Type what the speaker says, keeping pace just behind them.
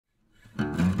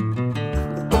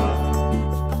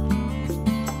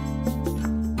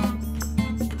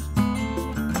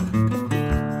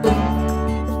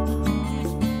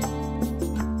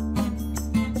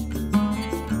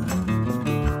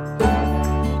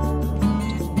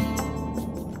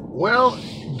Well,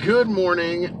 good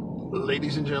morning,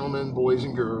 ladies and gentlemen, boys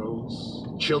and girls,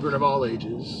 children of all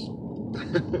ages.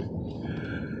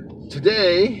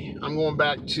 Today, I'm going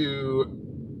back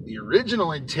to the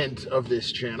original intent of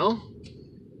this channel,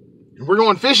 and we're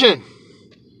going fishing.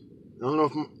 I don't know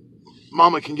if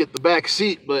Mama can get the back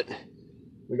seat, but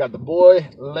we got the boy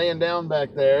laying down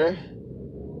back there.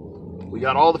 We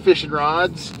got all the fishing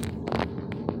rods.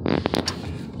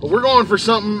 But we're going for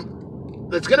something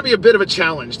that's going to be a bit of a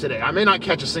challenge today. I may not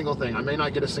catch a single thing. I may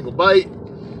not get a single bite,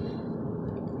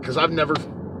 because I've never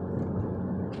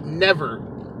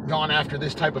gone after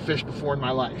this type of fish before in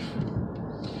my life.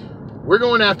 We're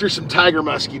going after some Tiger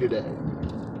Muskie today.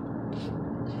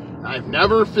 I've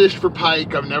never fished for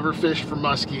pike. I've never fished for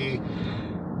muskie.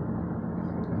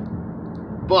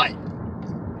 But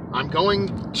I'm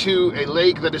going to a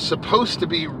lake that is supposed to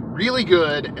be really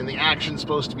good and the action's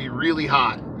supposed to be really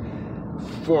hot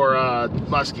for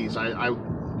muskies. I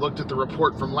looked at the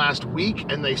report from last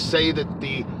week, and they say that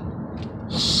the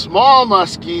small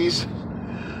muskies,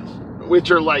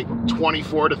 which are like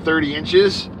 24 to 30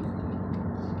 inches,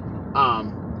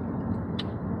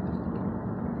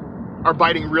 are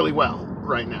biting really well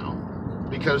right now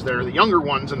because they're the younger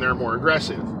ones and they're more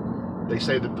aggressive. They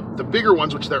say that the bigger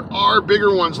ones, which there are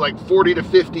bigger ones like 40 to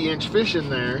 50 inch fish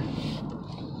in there,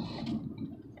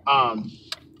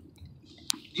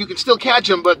 you can still catch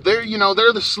them, but they're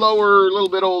the slower, a little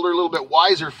bit older, a little bit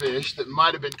wiser fish that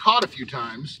might have been caught a few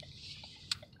times.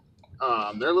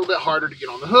 They're a little bit harder to get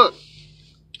on the hook.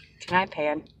 Can I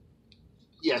pan?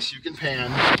 Yes, you can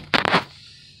pan.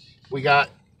 We got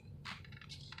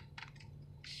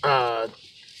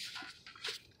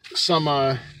some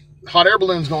hot air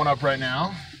balloons going up right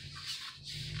now.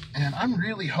 And I'm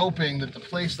really hoping that the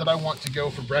place that I want to go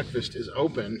for breakfast is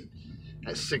open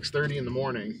at 6:30 in the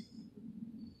morning.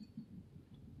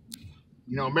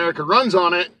 You know, America runs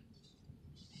on it.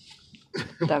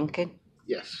 Dunkin'?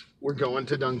 Yes, we're going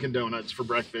to Dunkin' Donuts for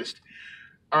breakfast.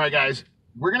 All right, guys,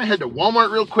 we're going to head to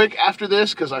Walmart real quick after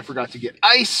this because I forgot to get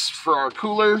ice for our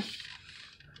cooler.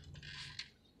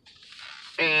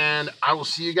 And I will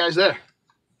see you guys there.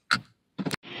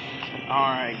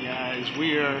 All right, guys,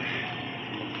 we are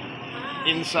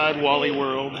inside Wally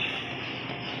World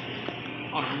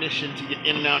on a mission to get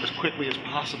in and out as quickly as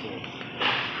possible.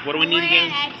 What do we need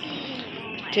again?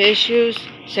 Tissues,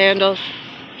 sandals,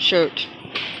 shirt,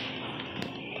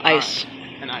 ice.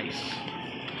 And ice.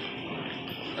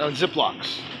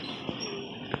 Ziplocs.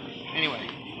 Anyway,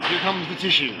 here comes the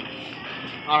tissue.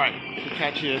 Alright, we'll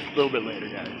catch you a little bit later,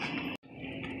 guys.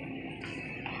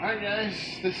 Alright,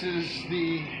 guys, this is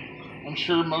I'm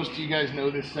sure most of you guys know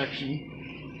this section.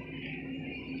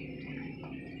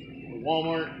 The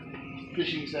Walmart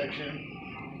fishing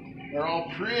section. They're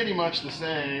all pretty much the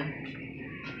same.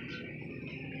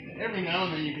 Every now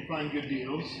and then you can find good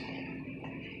deals.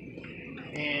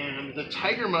 And the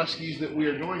Tiger Muskies that we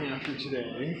are going after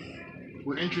today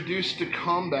were introduced to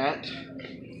combat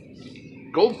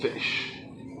goldfish.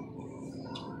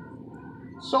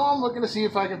 So I'm looking to see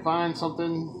if I can find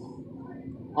something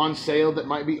on sale that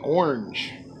might be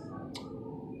orange.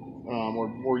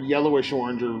 Or yellowish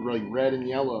orange, or like red and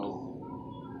yellow.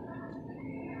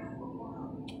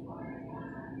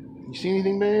 You see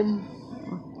anything, babe?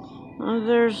 Oh,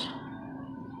 there's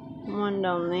one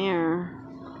down there.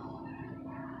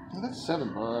 Oh, that's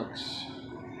 $7.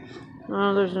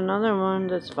 Oh, there's another one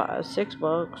that's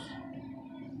 $6.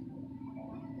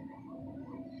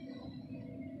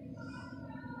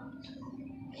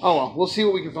 Oh well, we'll see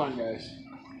what we can find, guys.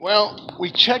 Well,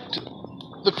 we checked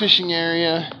the fishing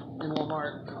area in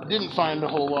Walmart. Didn't find a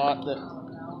whole lot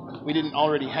that we didn't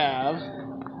already have.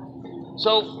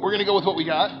 So we're gonna go with what we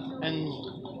got and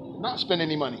not spend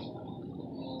any money.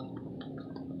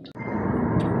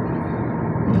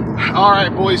 All right,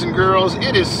 boys and girls,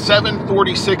 it is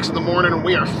 7:46 in the morning and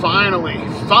we are finally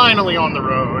on the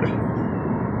road.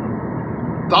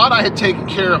 Thought I had taken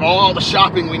care of all the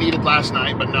shopping we needed last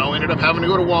night, but no, ended up having to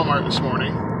go to Walmart this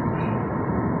morning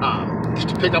just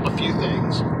to pick up a few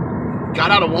things.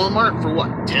 Got out of Walmart for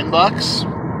what, $10?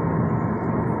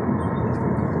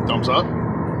 Thumbs up.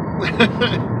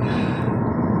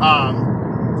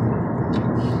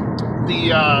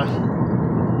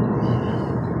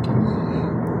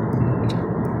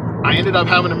 I ended up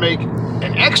having to make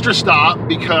an extra stop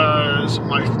because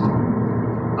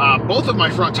both of my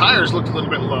front tires looked a little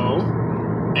bit low,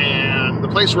 and the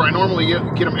place where I normally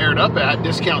get them aired up at,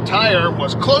 Discount Tire,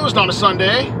 was closed on a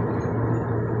Sunday.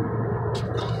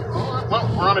 Well,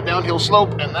 we're on a downhill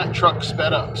slope, and that truck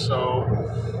sped up, so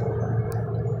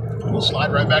we'll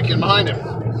slide right back in behind him.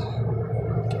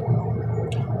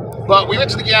 But we went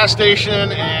to the gas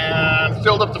station and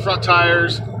filled up the front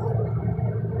tires,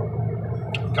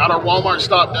 got our Walmart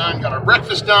stop done, got our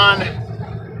breakfast done.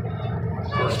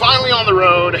 We're finally on the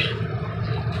road,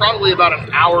 probably about an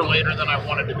hour later than I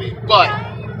wanted to be, but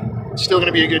it's still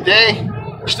gonna be a good day.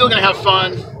 We're still gonna have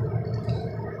fun,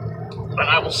 and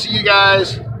I will see you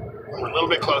guys when we're a little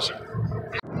bit closer.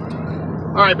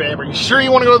 All right, babe, are you sure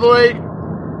you wanna go to the lake?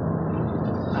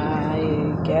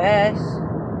 I guess.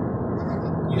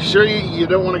 You sure you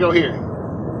don't wanna go here?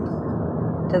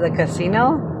 To the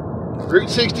casino? Route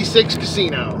 66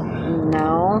 Casino.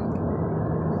 No.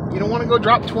 You don't wanna go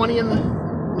drop 20 in the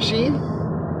machine?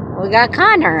 We got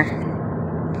Connor.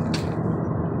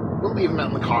 We'll leave him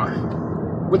out in the car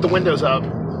with the windows up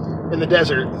in the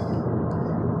desert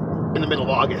in the middle of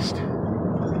August.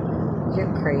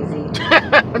 You're crazy.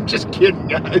 I'm just kidding,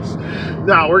 guys.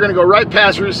 No, we're gonna go right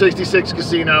past Route 66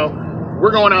 Casino.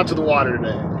 We're going out to the water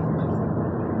today.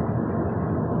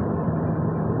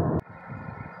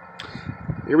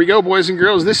 Here we go, boys and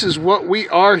girls. This is what we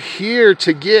are here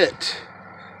to get.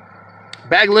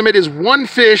 Bag limit is 1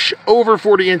 fish over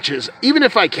 40 inches. Even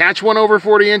if I catch one over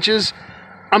 40 inches,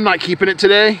 I'm not keeping it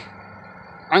today.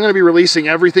 I'm going to be releasing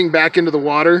everything back into the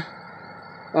water.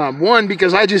 One,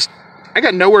 because I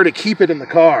got nowhere to keep it in the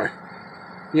car.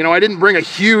 You know, I didn't bring a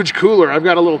huge cooler. I've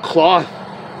got a little cloth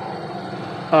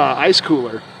ice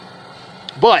cooler.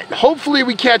 But hopefully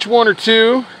we catch one or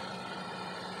two.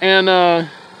 And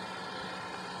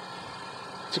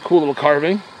it's a cool little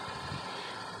carving.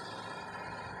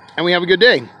 And we have a good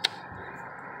day.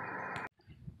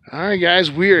 All right,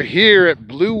 guys, we are here at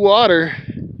Bluewater.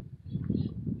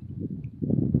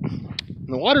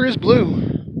 The water is blue.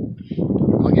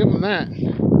 I'll give them that.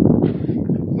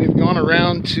 We've gone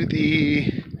around to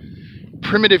the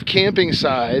primitive camping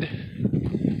side,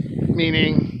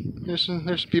 meaning there's some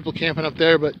people camping up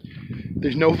there, but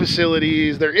there's no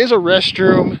facilities. There is a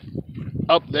restroom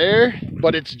up there,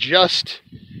 but it's just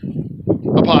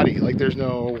a potty. Like, there's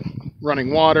no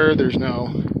running water, there's no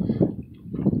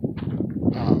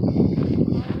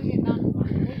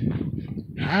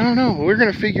I don't know, we're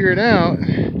gonna figure it out.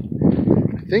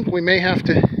 I think we may have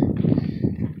to,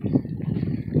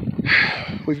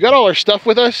 we've got all our stuff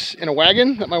with us in a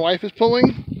wagon that my wife is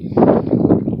pulling.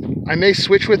 I may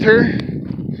switch with her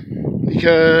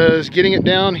because getting it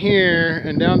down here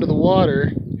and down to the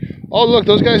water. Oh look,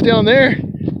 those guys down there,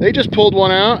 they just pulled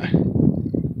one out.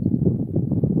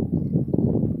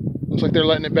 Looks like they're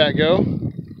letting it back go.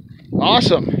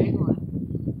 Awesome.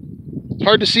 It's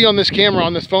hard to see on this camera,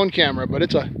 on this phone camera, but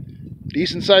it's a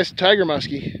decent sized Tiger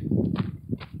Muskie.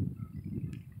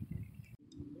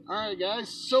 Alright guys,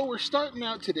 so we're starting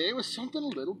out today with something a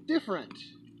little different.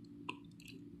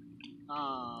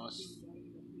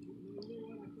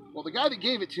 Well, the guy that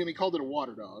gave it to me called it a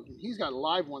water dog. He's got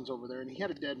live ones over there, and he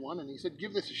had a dead one, and he said,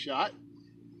 give this a shot.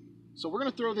 So we're going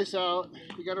to throw this out.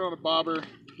 We got it on a bobber,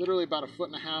 literally about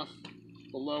 1.5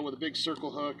 feet below with a big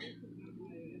circle hook.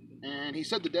 And he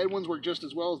said the dead ones work just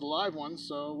as well as the live ones,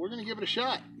 so we're going to give it a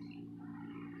shot.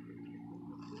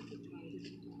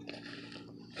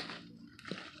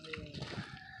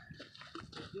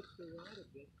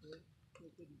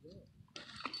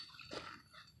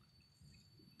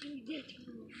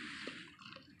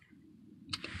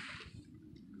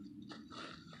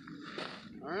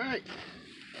 All right.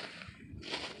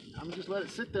 I'm gonna just let it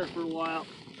sit there for a while.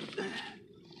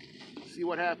 See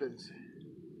what happens.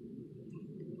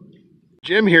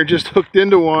 Jim here just hooked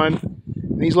into one,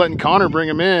 and he's letting Connor bring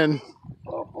him in.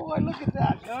 Oh boy, look at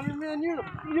that, Connor, man, you're the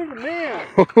man. You're the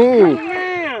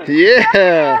man.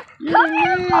 Yeah.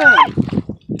 You're the man.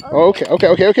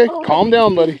 Okay. Calm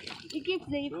down, buddy. You get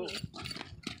safe.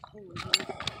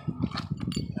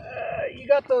 You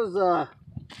got those, No,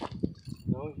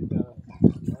 you got them.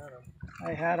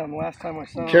 I had them last time I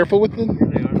saw them. Careful with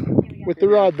the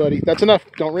rod, buddy. That's enough.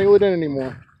 Don't reel it in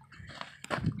anymore.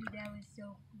 That was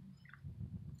so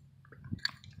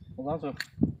cool. Well, that's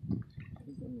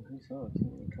he saw it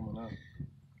coming up.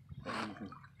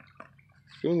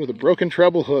 Spoon with a broken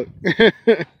treble hook.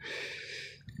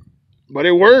 But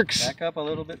it works. Back up a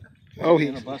little bit. Oh,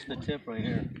 he's gonna bust the tip right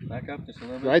here. Back up just a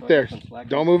little bit. Right there.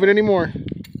 Don't move it anymore.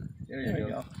 There you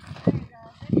go.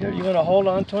 Here, you want to hold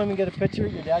on to him and get a picture?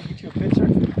 Your dad get you a picture?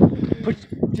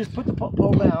 Just put the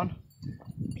pole down.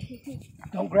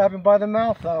 Don't grab him by the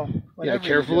mouth, though. Yeah,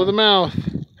 careful of the mouth.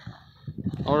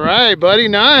 All right, buddy.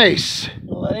 Nice.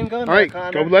 Well, let him go now, all right,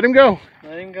 Connor. go let him go.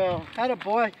 Let him go. Atta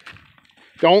boy.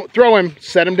 Don't throw him.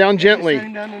 Set him down gently. Set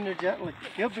him down in there gently.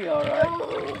 He'll be all right.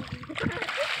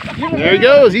 There he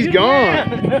goes. He's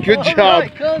gone. Good job.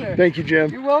 Right, Connor. Thank you, Jim.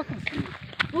 You're welcome.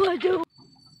 What do?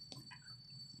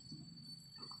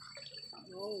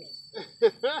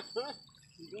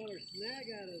 You got our snag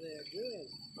out of there. Good.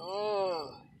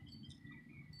 Oh.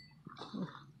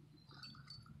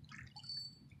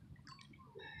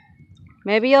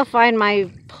 Maybe you'll find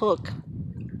my hook.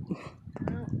 Well,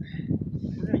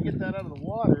 we're going to get that out of the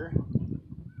water.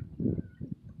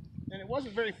 And it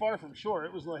wasn't very far from shore.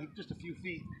 It was like just a few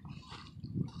feet.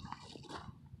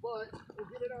 But we'll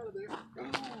get it out of there.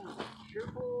 Ooh,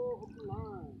 careful with the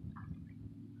line.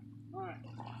 All right.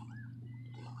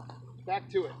 Back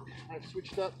to it. I've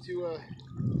switched up to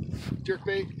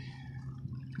jerkbait.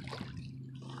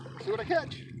 See what I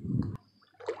catch.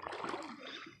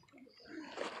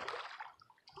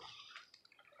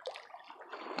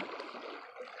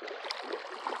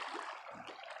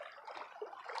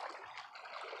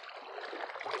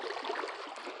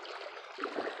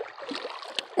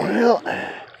 Well,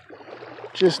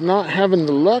 just not having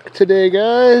the luck today,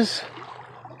 guys.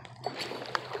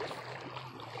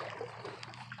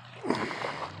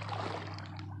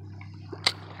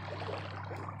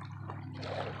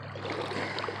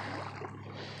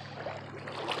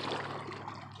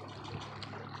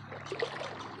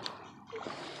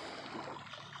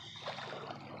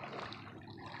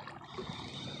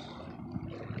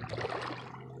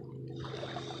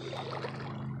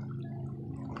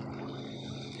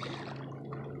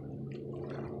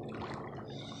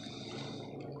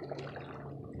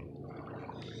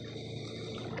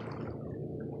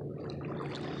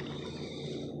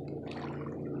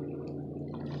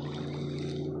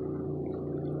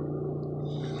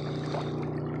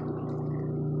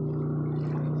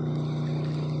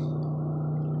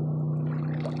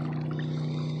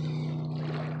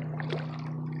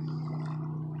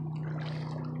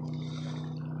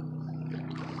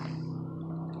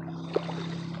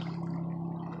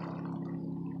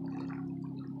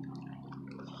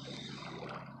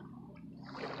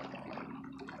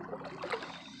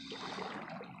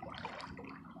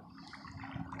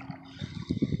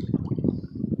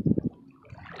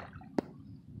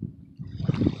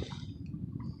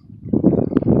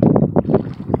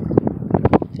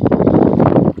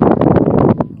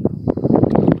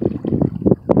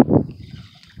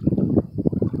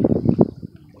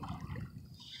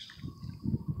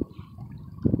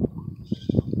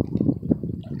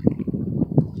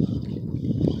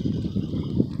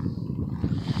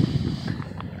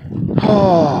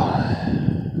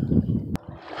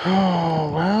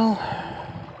 Oh, well,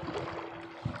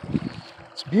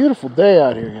 it's a beautiful day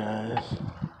out here, guys.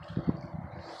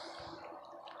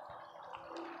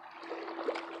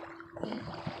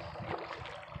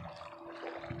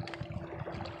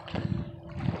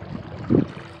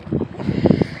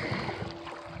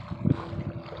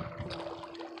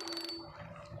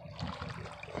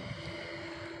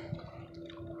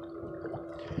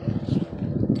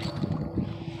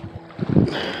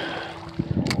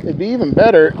 It'd be even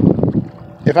better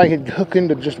if I could hook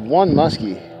into just one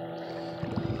muskie.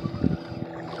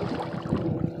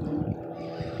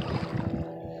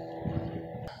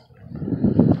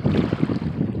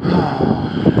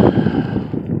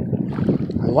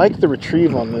 I like the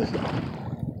retrieve on this.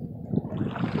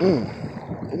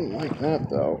 Didn't like that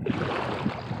though.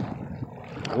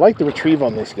 I like the retrieve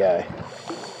on this guy.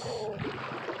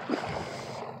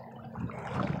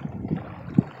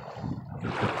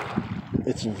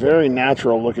 It's very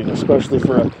natural looking, especially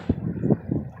for a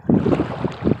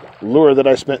lure that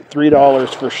I spent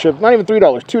 $3 for ship. Not even $3,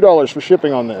 $2 for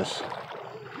shipping on this.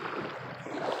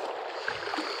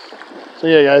 So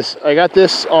yeah, guys, I got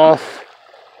this off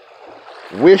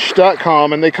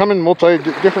wish.com, and they come in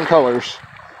different colors.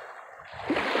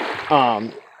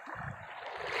 But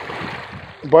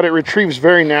it retrieves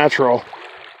very natural.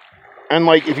 And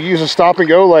like if you use a stop and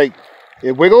go, like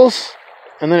it wiggles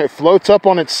and then it floats up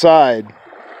on its side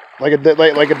like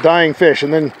a dying fish,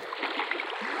 and then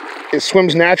it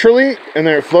swims naturally and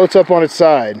then it floats up on its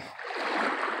side.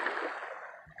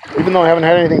 Even though I haven't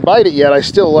had anything bite it yet, I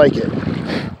still like it.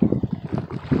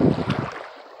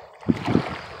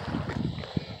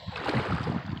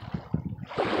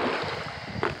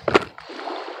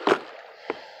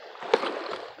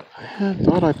 I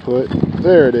thought I put,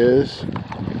 there it is.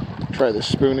 Try this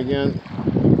spoon again.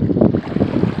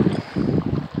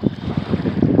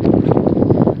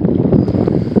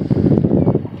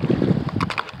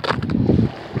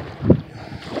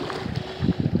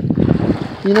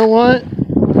 You know what?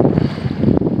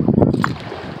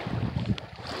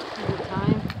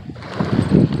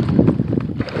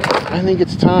 I think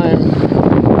it's time.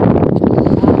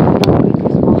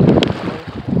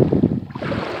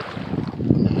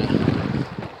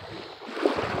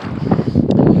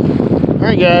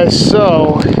 Alright guys,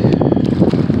 so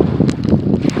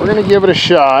We're going to give it a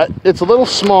shot. It's a little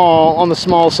small on the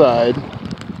small side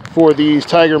for these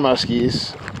Tiger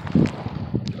Muskies,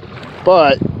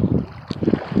 but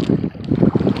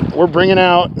we're bringing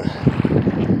out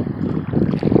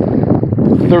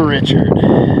the Richard.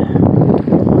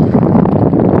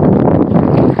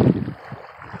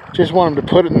 Just want them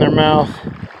to put it in their mouth.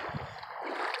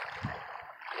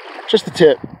 Just the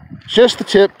tip. Just the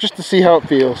tip, just to see how it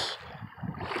feels.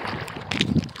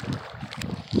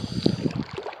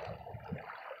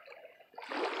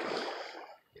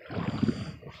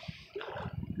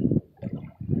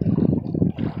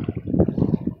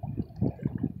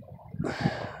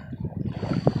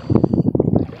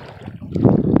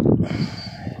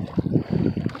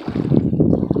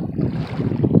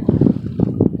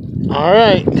 All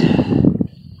right.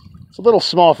 It's a little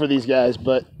small for these guys,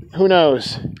 but who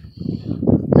knows?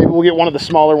 Maybe we'll get one of the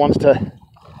smaller ones to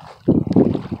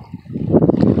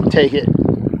take it.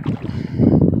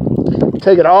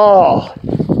 Take it all.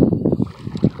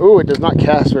 Ooh, it does not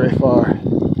cast very far.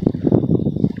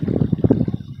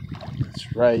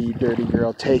 That's right, you dirty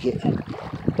girl. Take it.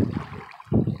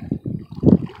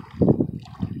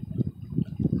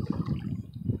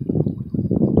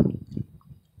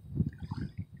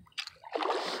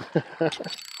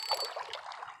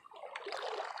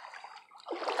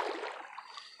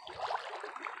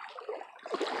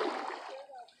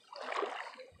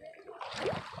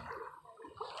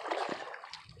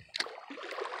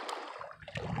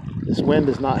 This wind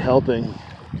is not helping.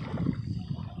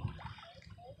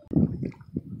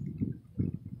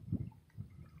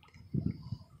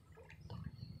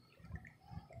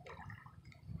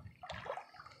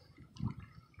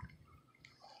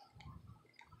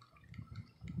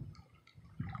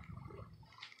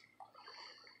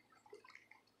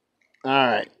 All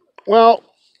right. Well,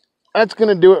 that's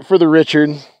going to do it for the Richard.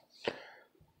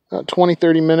 About 20,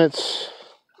 30 minutes.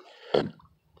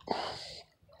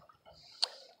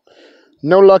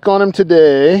 No luck on him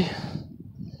today.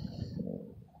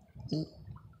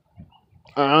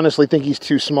 I honestly think he's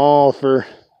too small for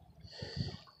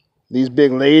these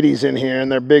big ladies in here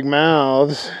and their big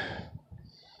mouths.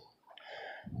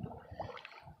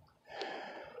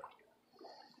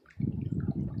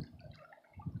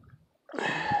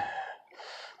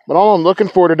 But all I'm looking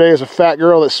for today is a fat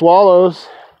girl that swallows.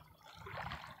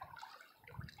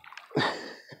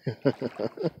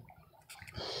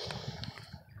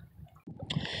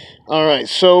 All right,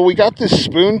 so we got this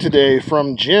spoon today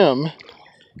from Jim,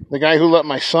 the guy who let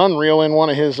my son reel in one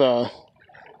of his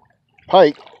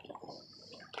pike.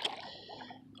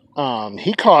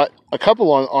 He caught a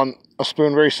couple on a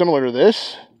spoon very similar to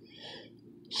this.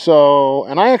 So,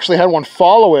 and I actually had one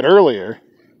follow it earlier.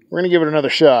 We're going to give it another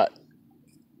shot.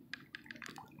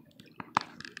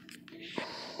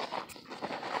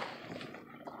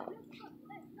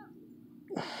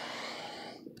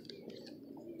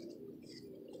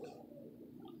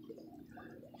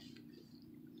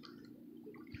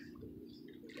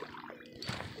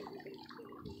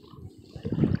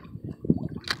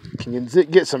 You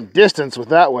can get some distance with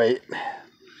that weight. You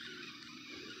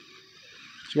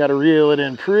got to reel it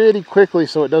in pretty quickly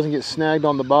so it doesn't get snagged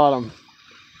on the bottom.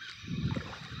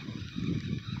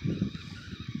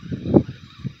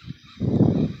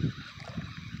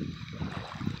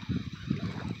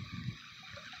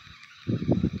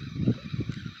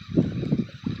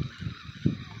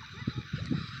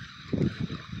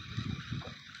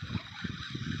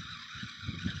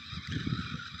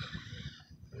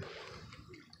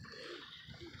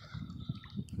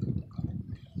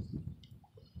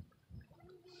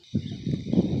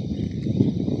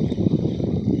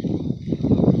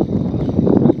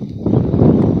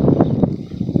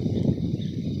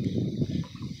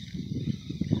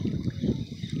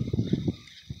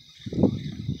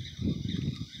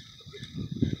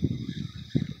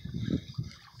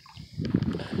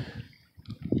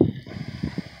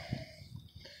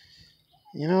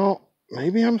 You know,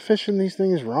 maybe I'm fishing these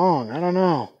things wrong. I don't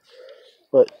know.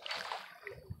 But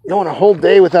going a whole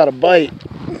day without a bite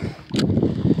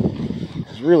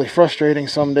is really frustrating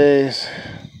some days.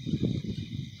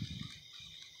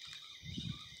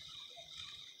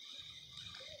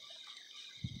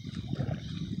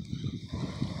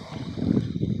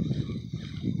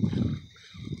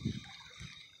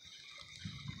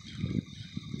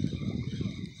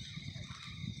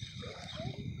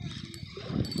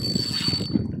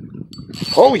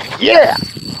 Oh, yeah!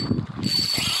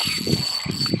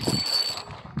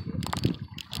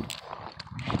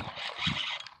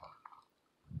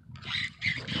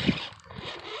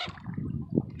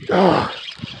 Oh.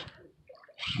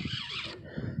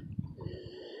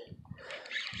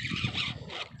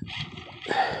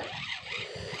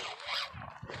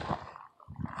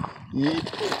 Yeah.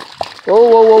 Whoa,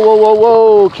 whoa, whoa, whoa, whoa,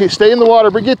 whoa. Okay, stay in the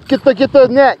water, but get the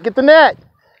net. Get the net.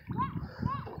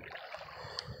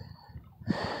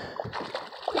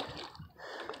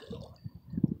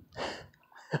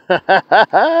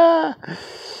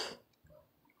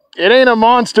 It ain't a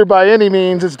monster by any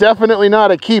means. It's definitely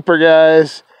not a keeper,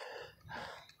 guys.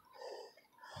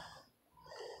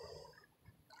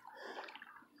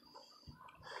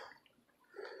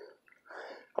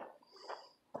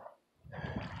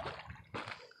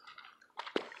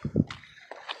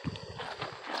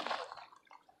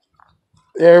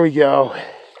 There we go.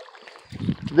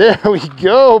 There we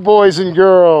go, boys and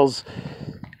girls.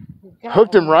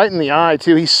 Hooked him right in the eye,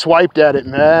 too. He swiped at it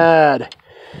mad.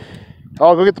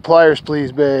 Oh, go get the pliers,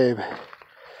 please, babe.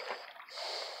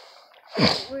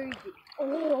 Where is it?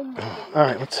 Oh my goodness. All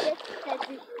right, let's... That's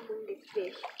this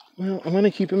fish. Well, I'm going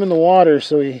to keep him in the water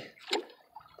so he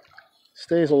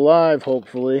stays alive,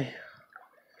 hopefully.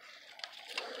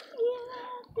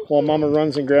 While Mama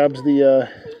runs and grabs the...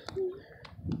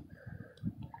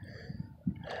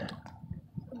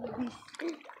 This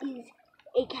is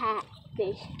a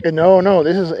catfish. No,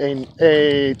 this is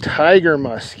a Tiger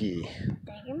Muskie.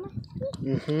 Tiger Muskie?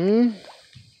 Mm-hmm.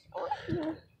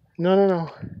 No.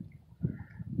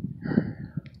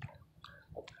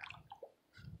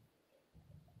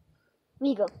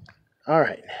 We go. All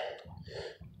right.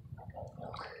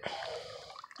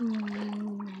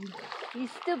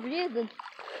 He's still breathing.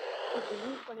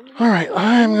 All right,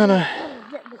 I'm going to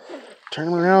turn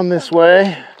him around this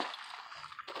way.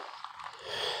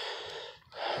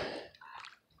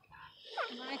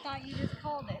 I thought you just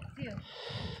called it, too.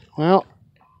 Well,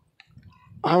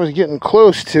 I was getting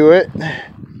close to it.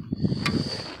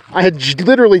 I had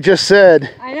literally just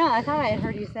said... I know, I thought I had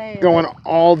heard you say it. Going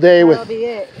all day with... That'll be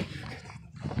it.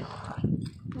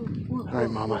 All right,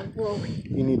 Mama.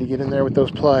 You need to get in there with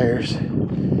those pliers.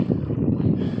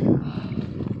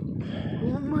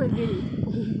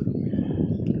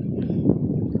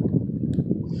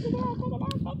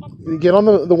 Get on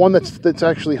the one that's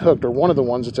actually hooked, or one of the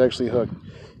ones that's actually hooked.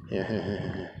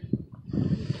 Yeah.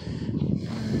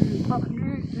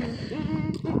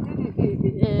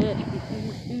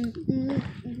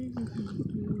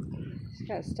 He's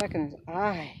got it stuck in his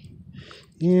eye.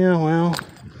 Yeah, well.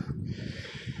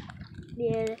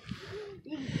 Yeah.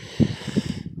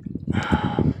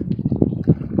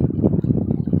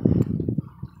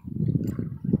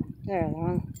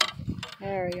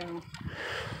 There we go.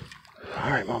 All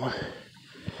right, Mama.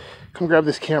 Come grab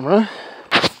this camera.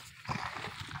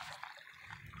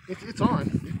 It's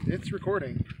on. It's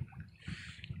recording.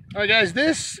 All right, guys.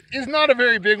 This is not a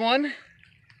very big one,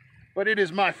 but it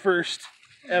is my first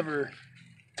ever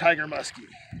Tiger Muskie.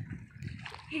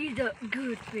 He's a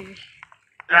good fish.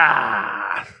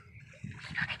 Ah!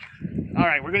 All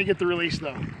right, we're gonna get the release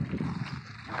though.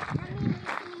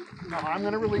 No, I'm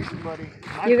gonna release him, buddy.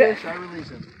 My fish, I release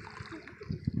him.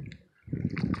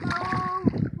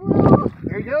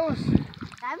 There he goes.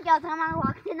 Time I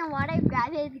walked in the water and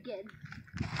grabbed it again.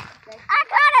 I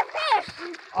caught a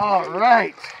fish! All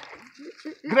right.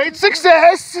 Great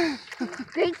success.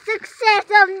 Great success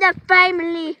of the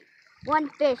family. One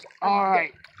fish. All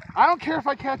right. I don't care if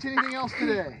I catch anything else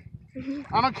today.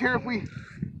 I don't care if we...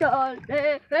 That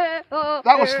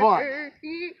was fun.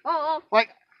 Like,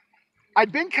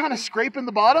 I'd been kind of scraping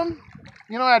the bottom.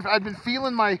 You know, I'd been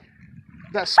feeling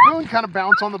that spoon kind of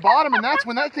bounce on the bottom, and that's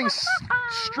when that thing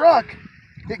struck.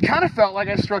 It kind of felt like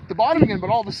I struck the bottom again, but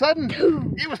all of a sudden,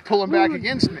 it was pulling back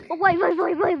against me. Wait.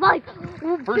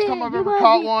 First time I've ever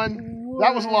caught one.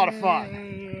 That was a lot of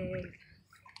fun.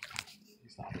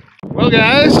 Well,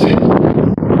 guys.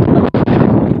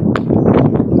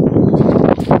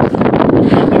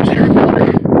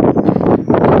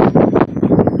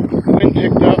 Wind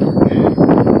picked up.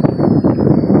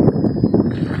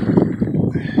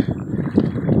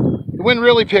 The wind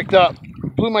really picked up.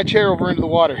 Blew my chair over into the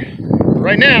water.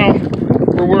 Right now,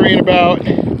 we're worrying about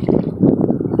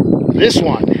this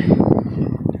one.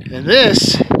 And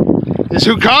this is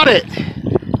who caught it.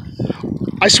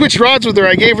 I switched rods with her.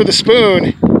 I gave her the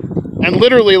spoon. And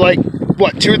literally, like,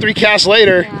 what, 2 or 3 casts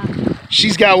later,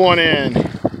 she's got one in. All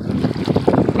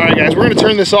right, guys, we're going to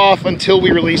turn this off until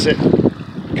we release it.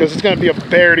 Because it's going to be a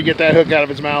bear to get that hook out of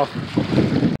its mouth.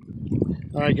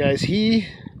 All right, guys,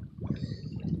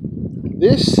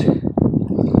 this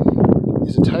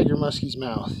is a Tiger Muskie's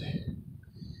mouth.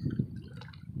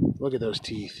 Look at those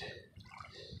teeth.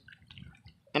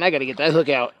 And I got to get that hook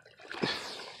out.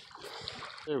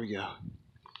 There we go.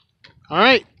 All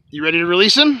right, you ready to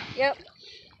release him? Yep.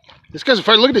 This guy's a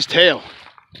fighter. Look at his tail.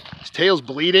 His tail's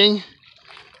bleeding.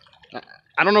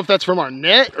 I don't know if that's from our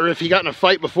net or if he got in a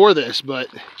fight before this, but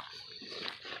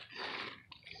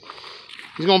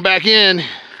He's going back in.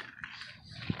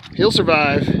 He'll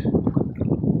survive.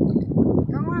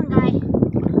 Come on, guy.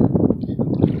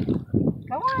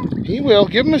 Come on. He will.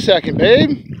 Give him a second,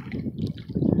 babe.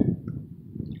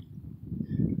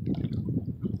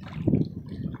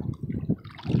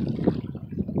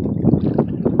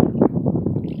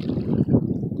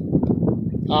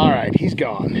 All right, he's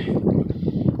gone.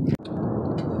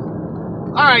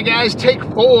 All right, guys, take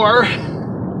 4.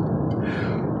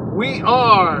 We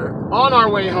are on our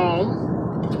way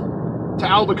home to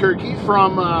Albuquerque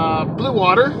from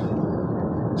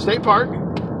Bluewater State Park.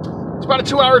 It's about a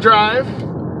 2-hour drive.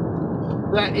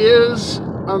 That is,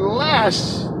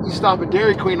 unless you stop at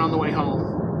Dairy Queen on the way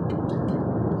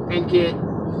home and get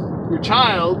your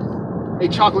child a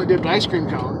chocolate dipped ice cream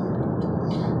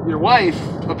cone, your wife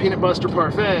a peanut butter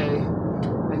parfait,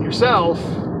 and yourself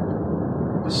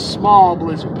a small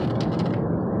blizzard.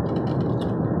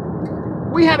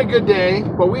 We had a good day,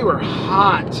 but we were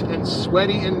hot and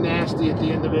sweaty and nasty at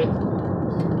the end of it.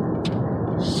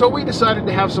 So we decided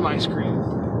to have some ice cream.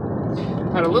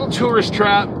 Had a little tourist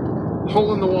trap,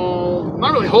 hole in the wall,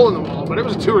 not really hole in the wall, but it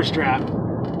was a tourist trap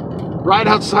right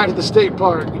outside of the state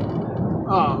park.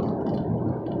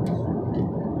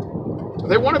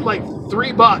 They wanted like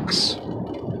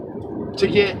 $3 to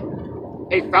get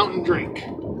a fountain drink.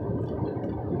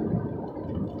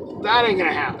 That ain't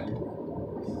gonna happen.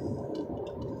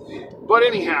 But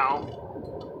anyhow,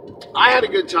 I had a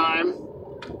good time.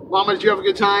 Mama, did you have a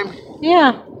good time?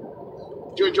 Yeah,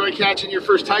 Did you enjoy catching your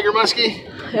first Tiger Muskie?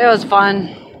 it was fun.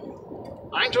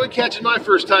 I enjoyed catching my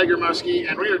first Tiger Muskie,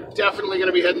 and we are definitely going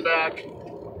to be heading back.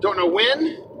 Don't know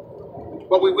when,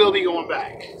 but we will be going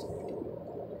back.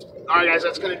 All right, guys,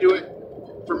 that's going to do it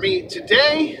for me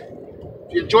today.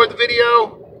 If you enjoyed the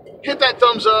video, hit that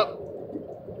thumbs up,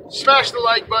 smash the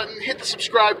like button, hit the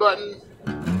subscribe button,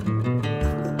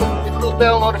 hit the little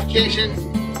bell notification.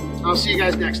 I'll see you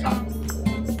guys next time.